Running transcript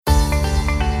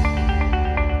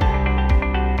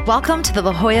Welcome to the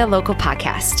La Jolla Local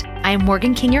Podcast. I'm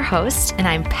Morgan King, your host, and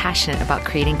I'm passionate about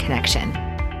creating connection.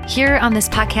 Here on this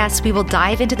podcast, we will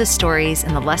dive into the stories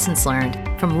and the lessons learned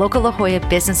from local La Jolla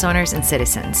business owners and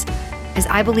citizens, as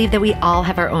I believe that we all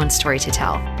have our own story to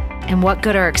tell, and what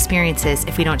good are our experiences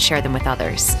if we don't share them with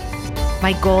others.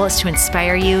 My goal is to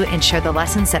inspire you and share the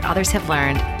lessons that others have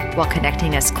learned while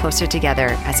connecting us closer together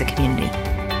as a community.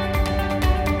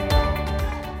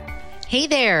 Hey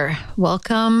there,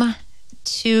 welcome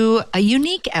to a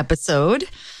unique episode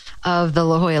of the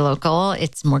La Jolla Local.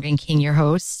 It's Morgan King, your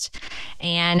host,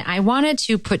 and I wanted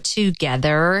to put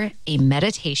together a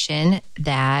meditation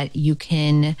that you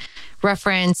can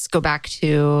reference, go back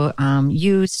to,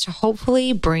 use to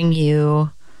hopefully bring you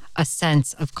a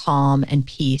sense of calm and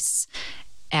peace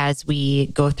as we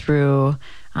go through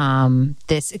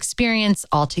this experience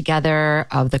altogether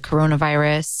of the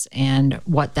coronavirus and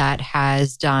what that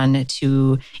has done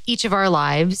to each of our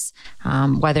lives,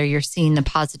 whether you're seeing the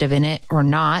positive in it or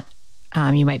not.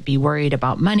 You might be worried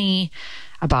about money,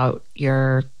 about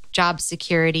your job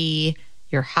security,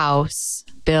 your house,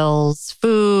 bills,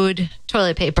 food,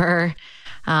 toilet paper.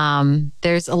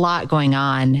 There's a lot going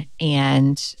on.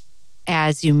 And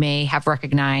as you may have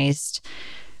recognized,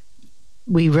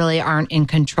 we really aren't in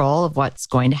control of what's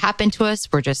going to happen to us.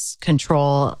 We're just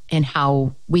control in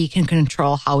how we can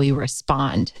control how we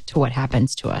respond to what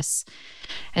happens to us.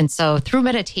 And so through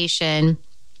meditation,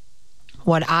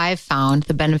 what I've found,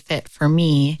 the benefit for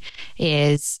me,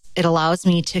 is it allows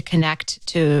me to connect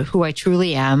to who I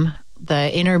truly am,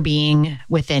 the inner being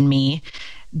within me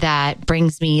that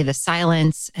brings me the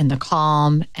silence and the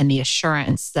calm and the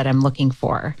assurance that I'm looking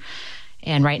for.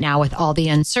 And right now, with all the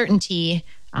uncertainty,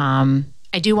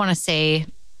 I do want to say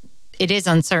it is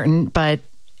uncertain, but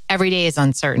every day is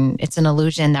uncertain. It's an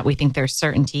illusion that we think there's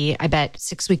certainty. I bet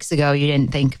 6 weeks ago, you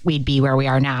didn't think we'd be where we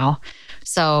are now.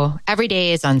 So every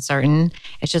day is uncertain.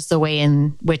 It's just the way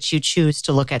in which you choose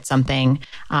to look at something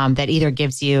that either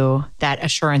gives you that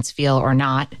assurance feel or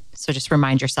not. So just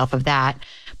remind yourself of that.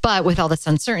 But with all this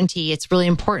uncertainty, it's really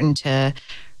important to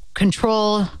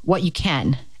control what you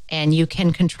can. And you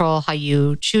can control how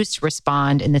you choose to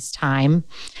respond in this time.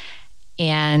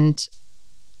 And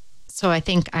so I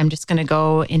think I'm just going to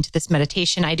go into this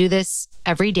meditation. I do this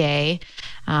every day.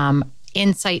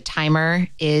 Insight Timer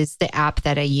is the app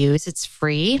that I use. It's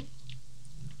free.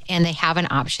 And they have an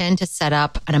option to set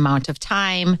up an amount of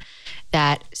time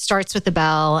that starts with the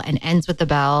bell and ends with the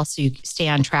bell. So you stay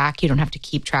on track. You don't have to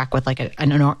keep track with like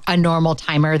a normal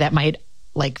timer that might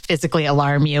like physically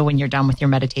alarm you when you're done with your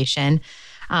meditation.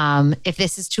 If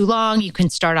this is too long, you can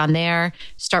start on there.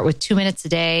 Start with 2 minutes a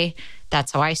day.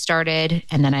 That's how I started.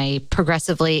 And then I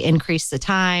progressively increased the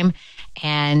time.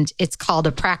 And it's called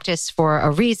a practice for a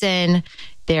reason.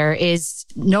 There is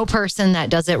no person that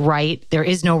does it right. There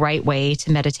is no right way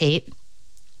to meditate.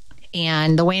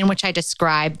 And the way in which I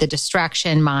describe the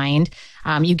distraction mind,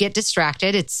 you get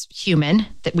distracted. It's human,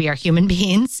 that we are human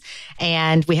beings,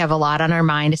 and we have a lot on our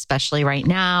mind, especially right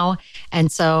now.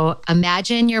 And so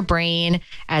imagine your brain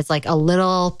as like a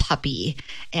little puppy,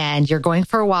 and you're going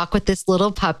for a walk with this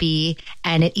little puppy,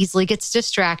 and it easily gets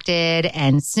distracted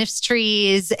and sniffs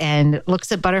trees and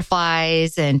looks at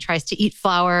butterflies and tries to eat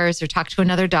flowers or talk to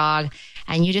another dog.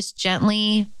 And you just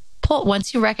gently pull.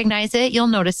 Once you recognize it, you'll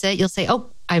notice it. You'll say, oh,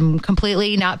 I'm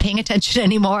completely not paying attention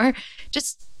anymore.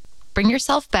 Just bring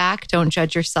yourself back. Don't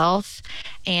judge yourself.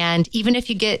 And even if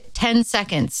you get 10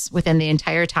 seconds within the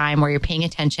entire time where you're paying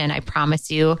attention, I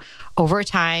promise you, over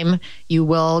time, you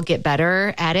will get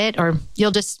better at it. Or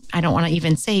you'll just, I don't want to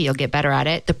even say you'll get better at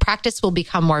it. The practice will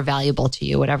become more valuable to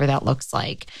you, whatever that looks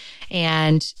like.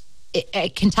 And I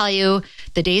can tell you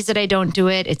the days that I don't do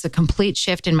it, it's a complete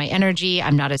shift in my energy.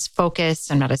 I'm not as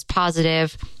focused. I'm not as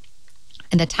positive.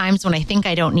 And the times when I think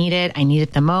I don't need it, I need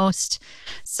it the most.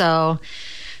 So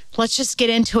let's just get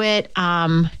into it.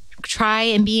 Try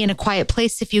and be in a quiet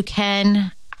place if you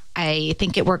can. I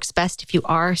think it works best if you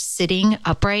are sitting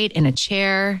upright in a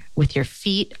chair with your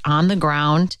feet on the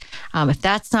ground. If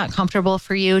that's not comfortable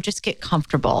for you, just get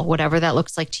comfortable, whatever that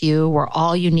looks like to you. We're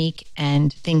all unique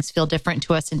and things feel different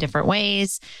to us in different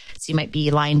ways. So you might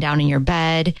be lying down in your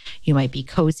bed. You might be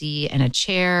cozy in a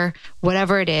chair.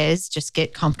 Whatever it is, just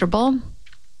get comfortable.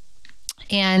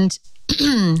 And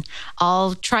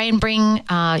I'll try and bring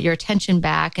your attention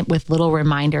back with little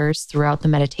reminders throughout the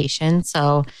meditation.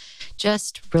 So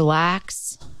just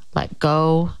relax, let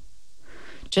go.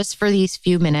 Just for these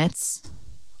few minutes,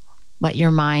 let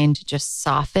your mind just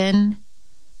soften.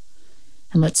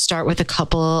 And let's start with a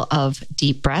couple of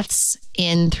deep breaths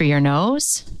in through your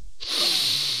nose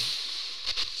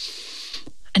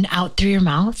and out through your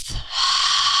mouth.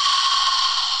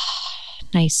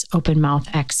 Nice open mouth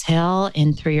exhale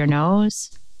in through your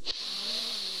nose.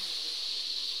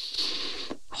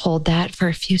 Hold that for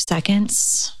a few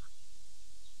seconds.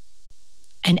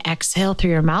 And exhale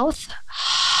through your mouth.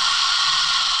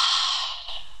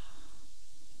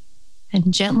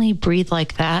 And gently breathe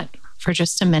like that for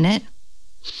just a minute.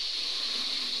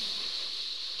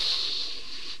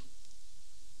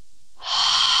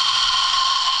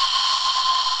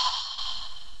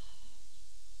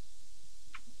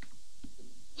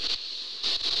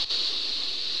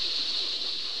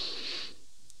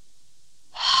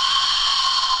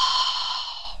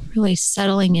 Really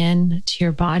settling in to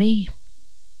your body.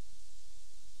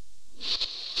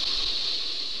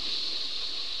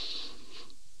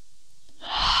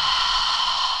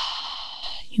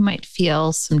 You might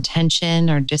feel some tension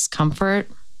or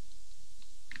discomfort,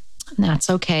 and that's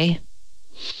okay.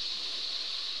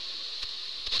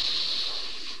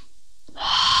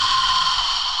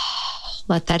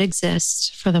 Let that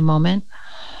exist for the moment.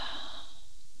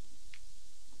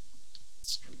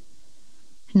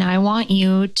 Now I want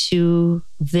you to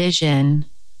vision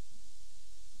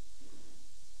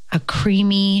a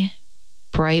creamy,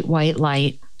 bright white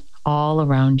light all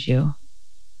around you.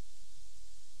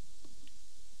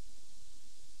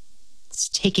 It's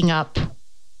taking up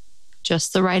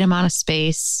just the right amount of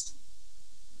space.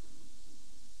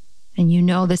 And you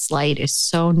know this light is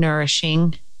so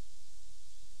nourishing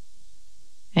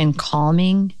and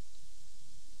calming.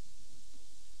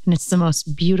 And it's the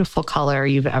most beautiful color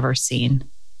you've ever seen.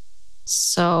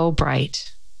 So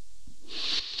bright.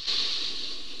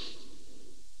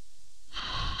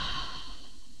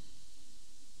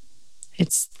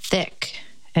 It's thick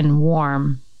and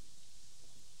warm.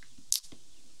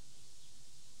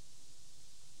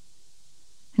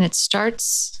 And it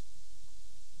starts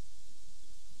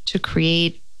to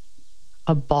create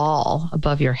a ball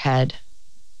above your head,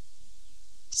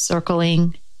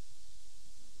 circling.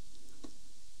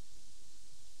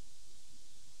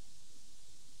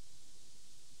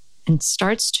 And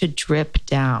starts to drip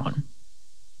down,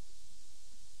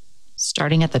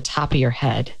 starting at the top of your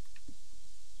head.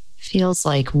 Feels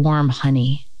like warm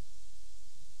honey.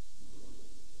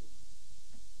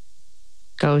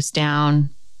 Goes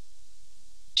down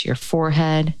to your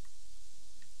forehead,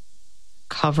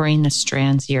 covering the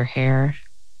strands of your hair,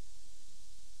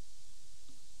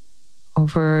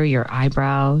 over your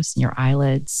eyebrows and your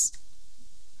eyelids,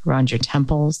 around your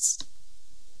temples.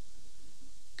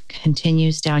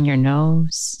 Continues down your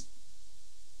nose,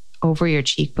 over your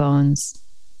cheekbones,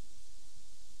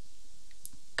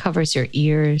 covers your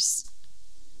ears,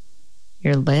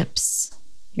 your lips,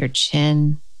 your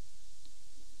chin,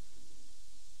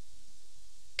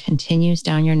 continues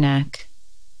down your neck,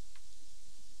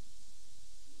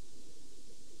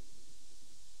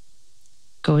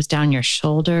 goes down your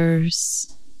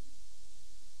shoulders,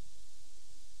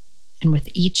 and with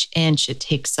each inch it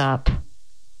takes up,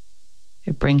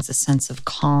 it brings a sense of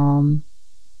calm,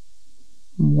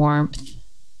 warmth,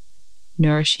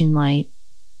 nourishing light.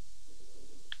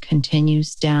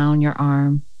 Continues down your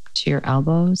arm to your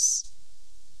elbows,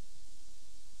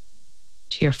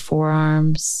 to your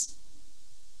forearms,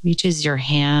 reaches your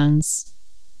hands,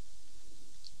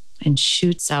 and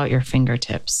shoots out your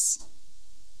fingertips.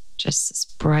 Just this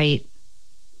bright,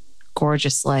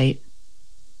 gorgeous light.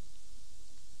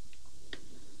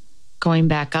 Going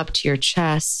back up to your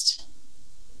chest.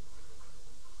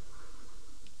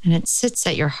 And it sits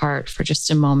at your heart for just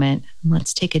a moment.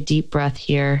 Let's take a deep breath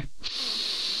here.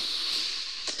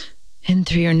 In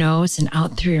through your nose and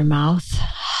out through your mouth.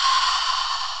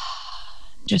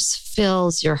 Just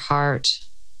fills your heart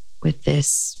with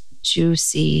this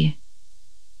juicy,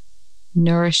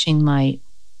 nourishing light.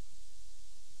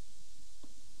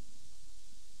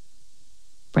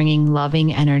 Bringing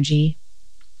loving energy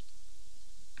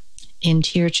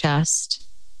into your chest.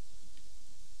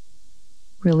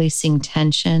 Releasing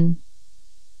tension,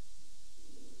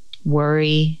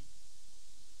 worry,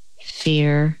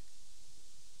 fear,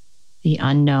 the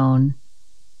unknown,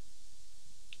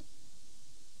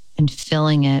 and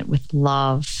filling it with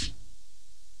love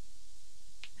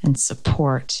and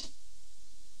support,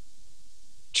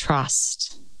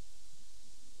 trust.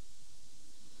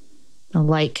 The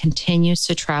light continues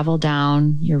to travel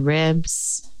down your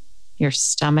ribs, your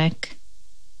stomach,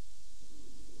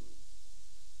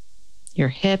 your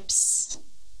hips,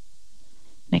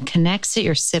 and it connects at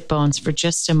your sit bones for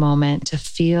just a moment to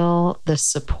feel the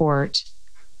support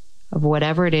of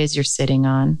whatever it is you're sitting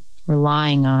on or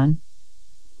lying on,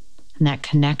 and that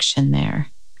connection there,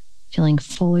 feeling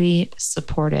fully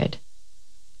supported.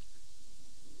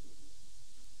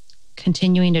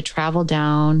 Continuing to travel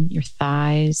down your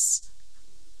thighs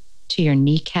to your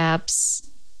kneecaps,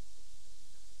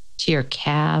 to your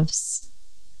calves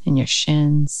and your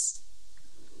shins.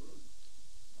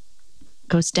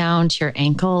 Goes down to your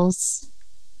ankles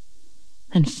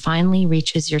and finally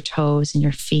reaches your toes and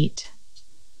your feet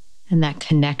and that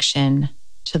connection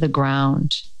to the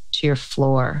ground, to your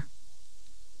floor.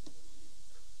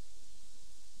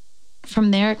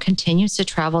 From there, it continues to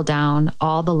travel down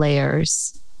all the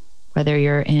layers, whether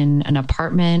you're in an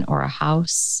apartment or a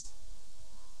house.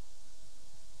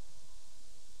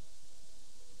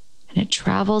 And it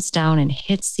travels down and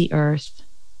hits the earth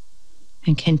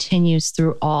and continues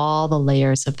through all the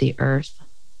layers of the earth,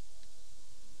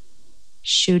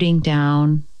 shooting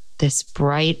down this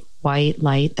bright white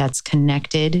light that's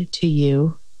connected to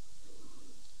you.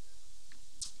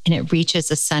 And it reaches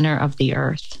the center of the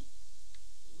earth.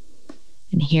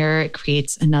 And here it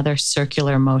creates another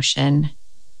circular motion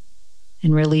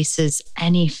and releases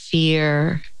any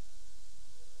fear,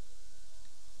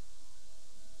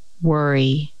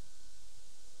 worry,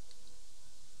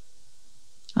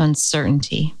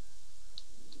 uncertainty.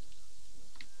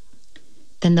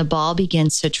 Then the ball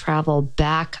begins to travel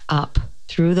back up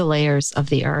through the layers of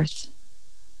the earth.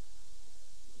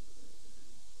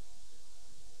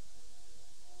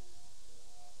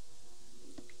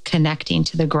 Connecting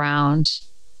to the ground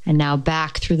and now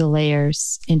back through the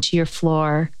layers into your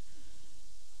floor.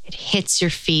 It hits your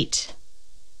feet,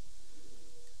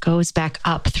 goes back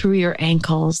up through your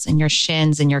ankles and your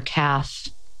shins and your calf,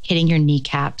 hitting your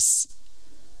kneecaps,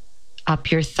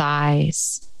 up your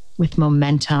thighs with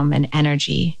momentum and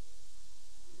energy.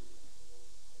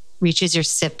 Reaches your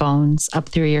sit bones up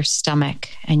through your stomach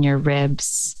and your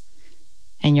ribs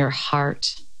and your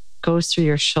heart, goes through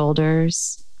your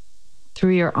shoulders,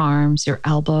 through your arms, your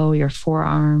elbow, your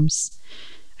forearms.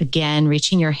 Again,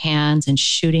 reaching your hands and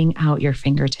shooting out your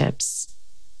fingertips.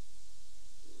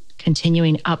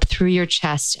 Continuing up through your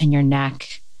chest and your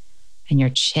neck and your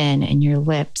chin and your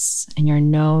lips and your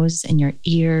nose and your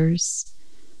ears.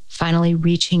 Finally,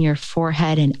 reaching your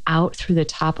forehead and out through the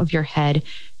top of your head,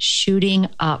 shooting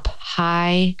up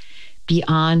high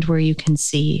beyond where you can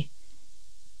see.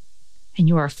 And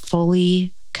you are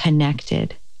fully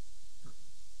connected.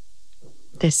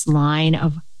 This line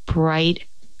of bright,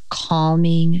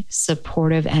 calming,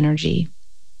 supportive energy.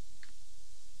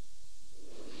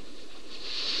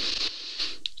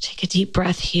 Take a deep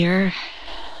breath here.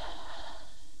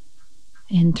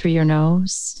 In through your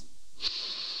nose.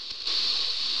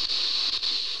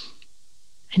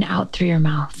 And out through your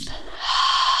mouth.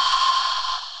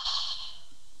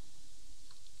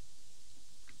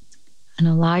 And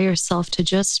allow yourself to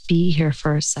just be here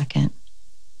for a second.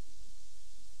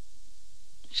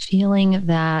 Feeling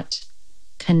that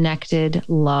connected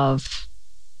love.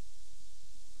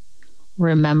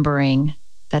 Remembering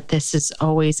that this is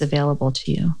always available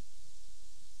to you.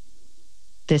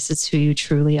 This is who you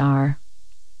truly are.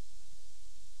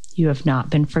 You have not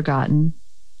been forgotten.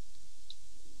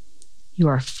 You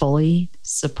are fully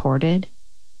supported.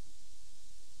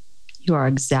 You are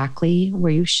exactly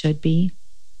where you should be.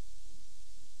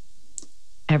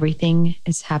 Everything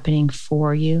is happening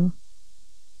for you.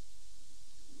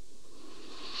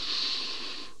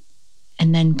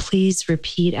 And then please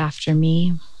repeat after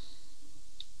me.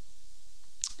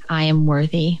 I am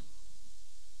worthy.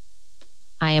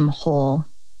 I am whole.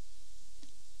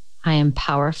 I am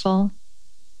powerful.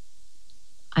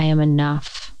 I am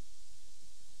enough.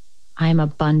 I am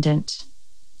abundant.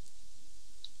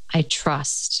 I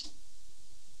trust.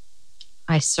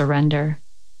 I surrender.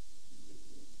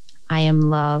 I am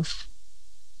love.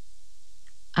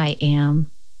 I am.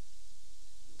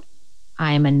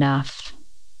 I am enough.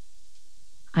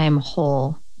 I am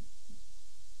whole.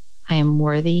 I am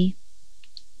worthy.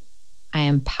 I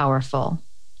am powerful.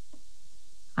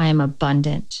 I am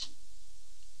abundant.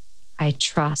 I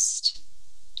trust.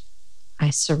 I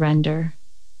surrender.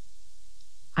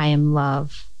 I am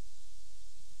love.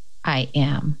 I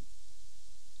am.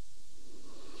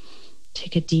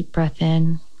 Take a deep breath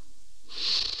in.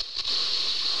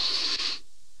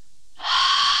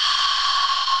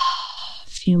 A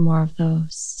few more of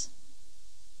those.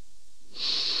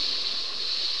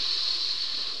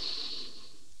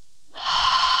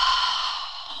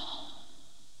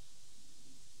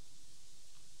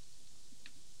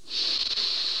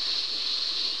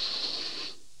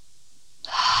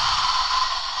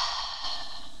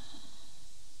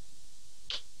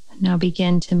 Now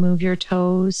begin to move your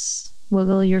toes,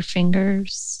 wiggle your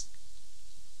fingers,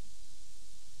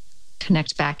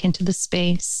 connect back into the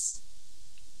space.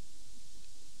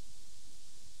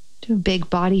 Do a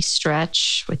big body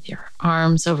stretch with your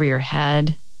arms over your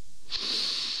head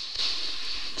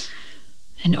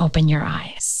and open your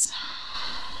eyes.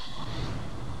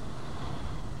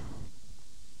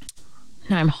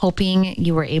 I'm hoping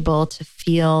you were able to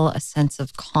feel a sense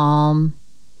of calm,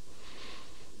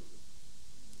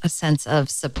 a sense of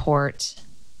support,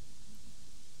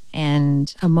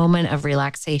 and a moment of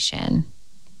relaxation.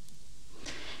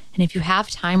 And if you have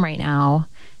time right now,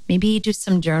 maybe do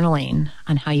some journaling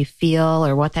on how you feel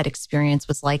or what that experience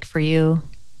was like for you.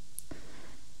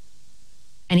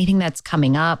 Anything that's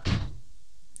coming up,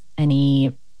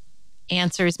 any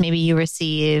answers maybe you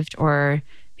received, or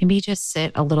maybe just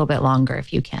sit a little bit longer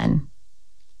if you can.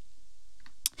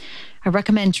 I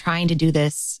recommend trying to do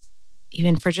this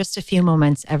even for just a few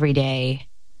moments every day,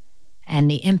 and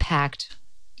the impact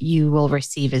you will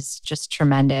receive is just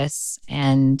tremendous.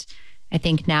 And I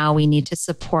think now we need to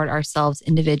support ourselves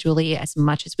individually as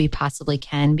much as we possibly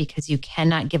can, because you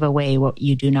cannot give away what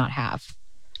you do not have.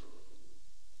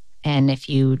 And if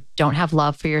you don't have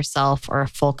love for yourself or a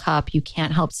full cup, you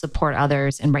can't help support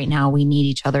others. And right now we need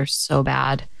each other so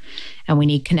bad. And we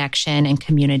need connection and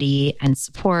community and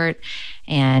support.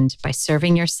 And by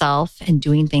serving yourself and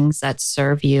doing things that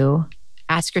serve you,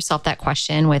 ask yourself that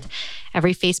question with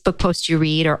every Facebook post you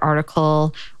read or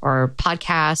article or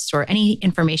podcast or any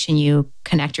information you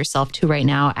connect yourself to right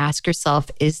now. Ask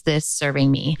yourself, is this serving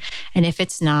me? And if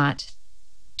it's not,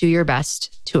 do your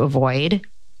best to avoid,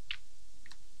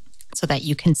 so that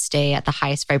you can stay at the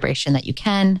highest vibration that you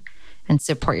can and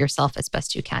support yourself as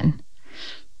best you can.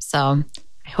 So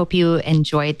I hope you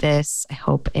enjoyed this. I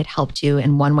hope it helped you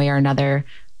in one way or another.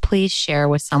 Please share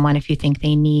with someone if you think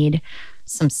they need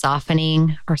some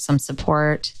softening or some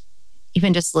support.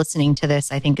 Even just listening to this,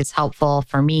 I think, is helpful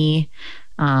for me.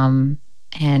 And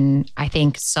I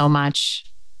think so much.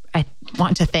 I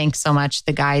want to thank so much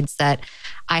the guides that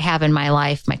I have in my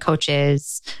life, my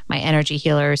coaches, my energy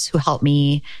healers who help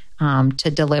me to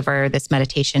deliver this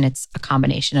meditation. It's a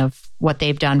combination of what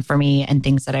they've done for me and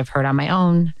things that I've heard on my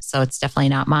own. So it's definitely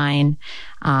not mine.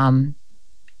 And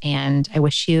I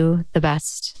wish you the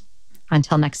best.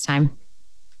 Until next time.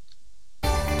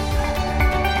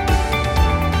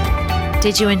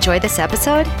 Did you enjoy this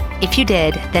episode? If you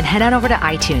did, then head on over to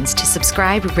iTunes to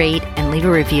subscribe, rate, and leave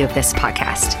a review of this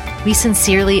podcast. We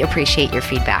sincerely appreciate your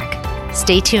feedback.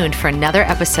 Stay tuned for another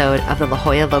episode of the La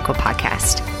Jolla Local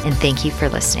Podcast, and thank you for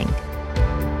listening.